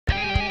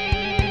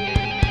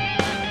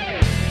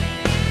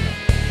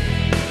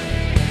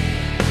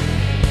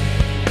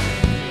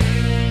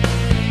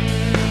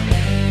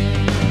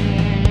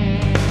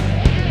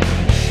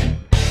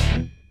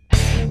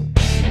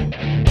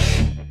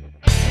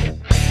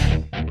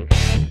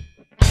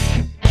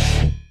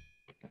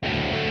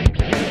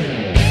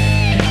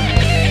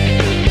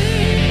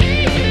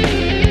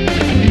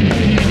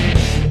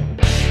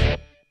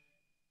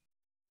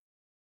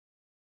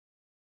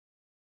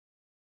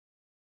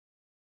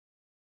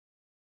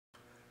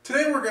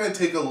Today we're going to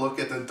take a look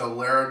at the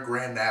Delara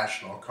Grand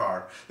National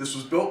car. This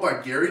was built by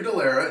Gary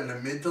Delara in the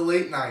mid to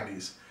late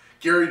 90s.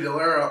 Gary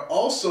Delara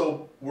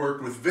also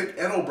worked with Vic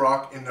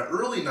Edelbrock in the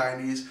early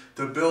 90s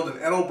to build an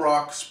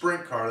Edelbrock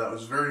sprint car that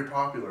was very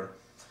popular.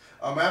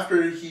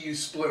 After he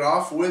split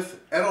off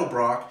with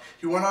Edelbrock,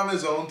 he went on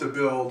his own to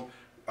build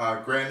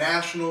Grand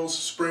Nationals,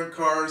 sprint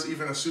cars,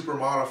 even a super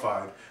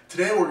modified.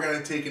 Today we're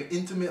going to take an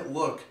intimate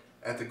look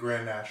at the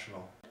Grand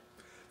National.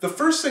 The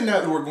first thing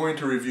that we're going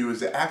to review is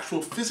the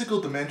actual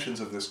physical dimensions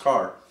of this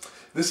car.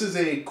 This is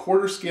a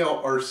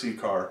quarter-scale RC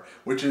car,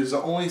 which is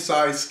the only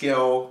size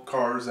scale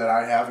cars that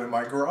I have in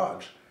my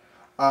garage.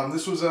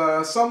 This was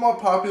a somewhat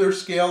popular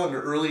scale in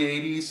the early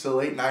 80s to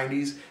late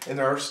 90s, and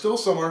there are still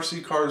some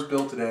RC cars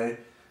built today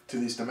to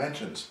these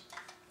dimensions.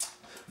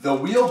 The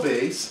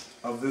wheelbase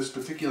of this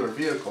particular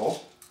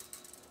vehicle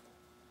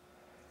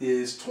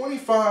is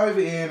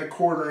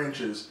 25¼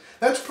 inches.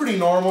 That's pretty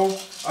normal.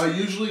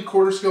 Usually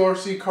quarter-scale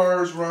RC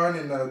cars run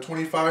in the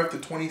 25 to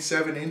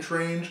 27 inch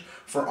range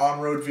for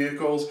on-road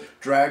vehicles,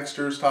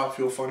 dragsters, top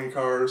fuel funny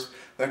cars,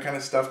 that kind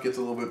of stuff gets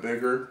a little bit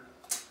bigger.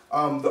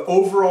 The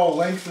overall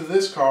length of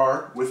this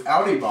car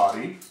without a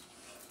body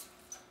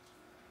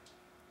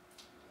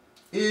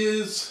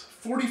is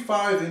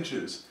 45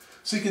 inches.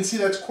 So you can see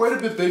that's quite a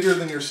bit bigger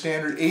than your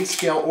standard 8th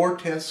scale or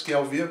 10th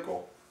scale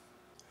vehicle.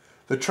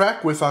 The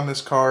track width on this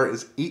car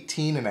is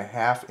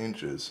 18½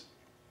 inches.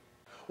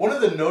 One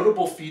of the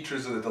notable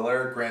features of the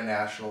Delara Grand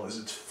National is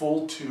its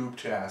full tube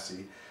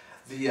chassis.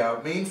 The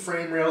main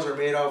frame rails are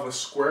made out of a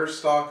square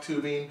stock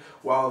tubing,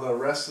 while the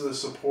rest of the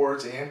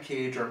supports and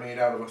cage are made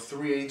out of a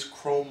 3/8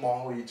 chrome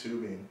moly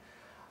tubing.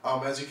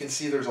 As you can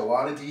see, there's a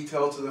lot of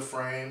detail to the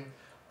frame.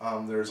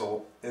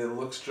 It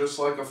looks just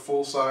like a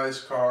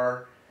full-size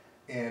car,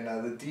 and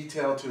the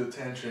detail to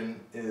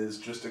attention is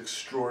just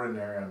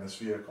extraordinary on this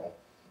vehicle.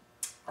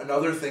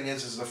 Another thing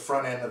is the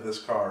front end of this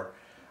car.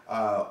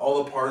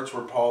 All the parts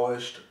were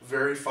polished,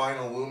 very fine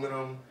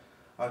aluminum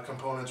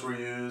components were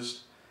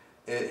used.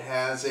 It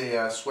has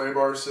a sway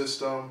bar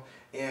system,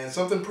 and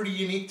something pretty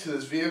unique to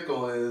this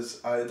vehicle is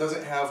it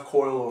doesn't have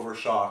coilover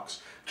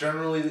shocks.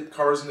 Generally, the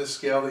cars in this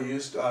scale, they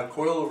used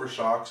coilover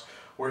shocks,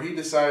 where he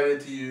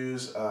decided to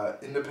use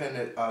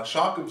independent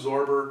shock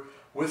absorber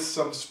with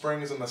some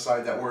springs on the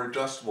side that were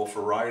adjustable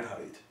for ride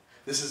height.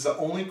 This is the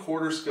only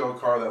quarter-scale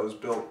car that was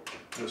built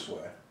this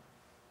way.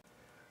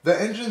 The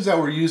engines that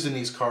were used in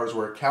these cars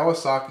were a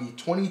Kawasaki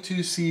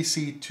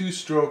 22cc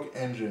 2-stroke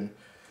engine.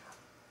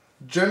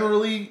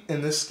 Generally,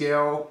 in this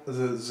scale,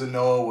 the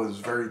Zenoa was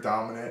very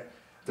dominant.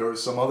 There were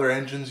some other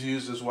engines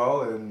used as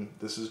well, and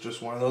this is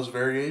just one of those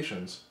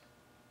variations.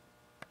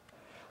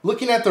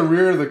 Looking at the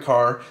rear of the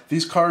car,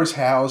 these cars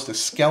housed a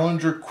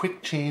Skellinger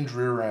quick change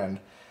rear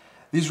end.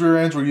 These rear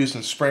ends were used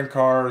in sprint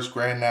cars,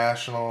 Grand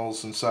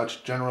Nationals, and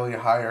such, generally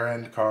higher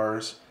end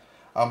cars.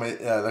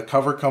 The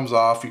cover comes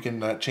off. You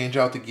can change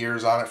out the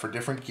gears on it for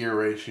different gear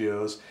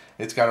ratios.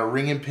 It's got a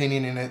ring and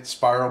pinion in it,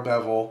 spiral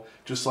bevel,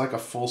 just like a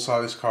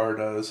full-size car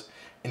does.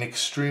 An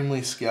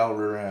extremely scale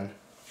rear end.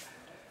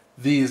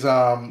 These,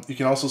 you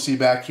can also see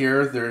back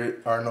here, there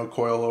are no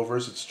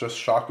coilovers. It's just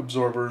shock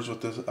absorbers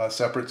with the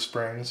separate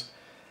springs,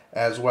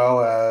 as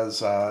well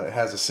as it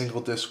has a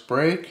single disc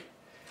brake,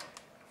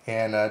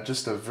 and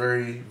just a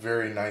very,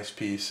 very nice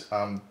piece.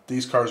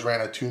 These cars ran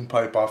a tune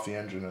pipe off the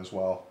engine as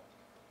well.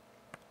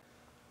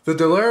 The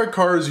Delara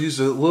cars used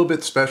a little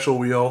bit special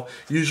wheel.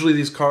 Usually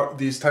these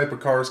type of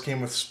cars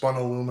came with spun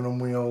aluminum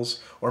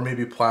wheels or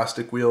maybe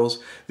plastic wheels.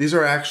 These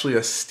are actually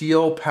a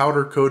steel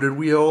powder coated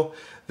wheel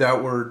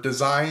that were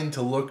designed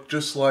to look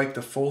just like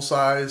the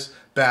full-size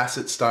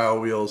Bassett style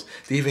wheels.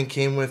 They even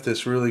came with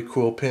this really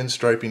cool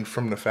pinstriping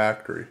from the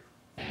factory.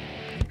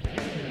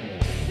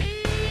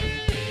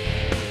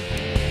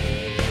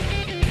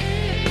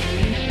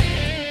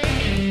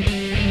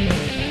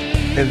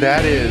 And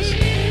that is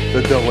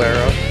the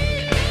Delara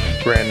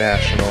Grand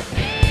National.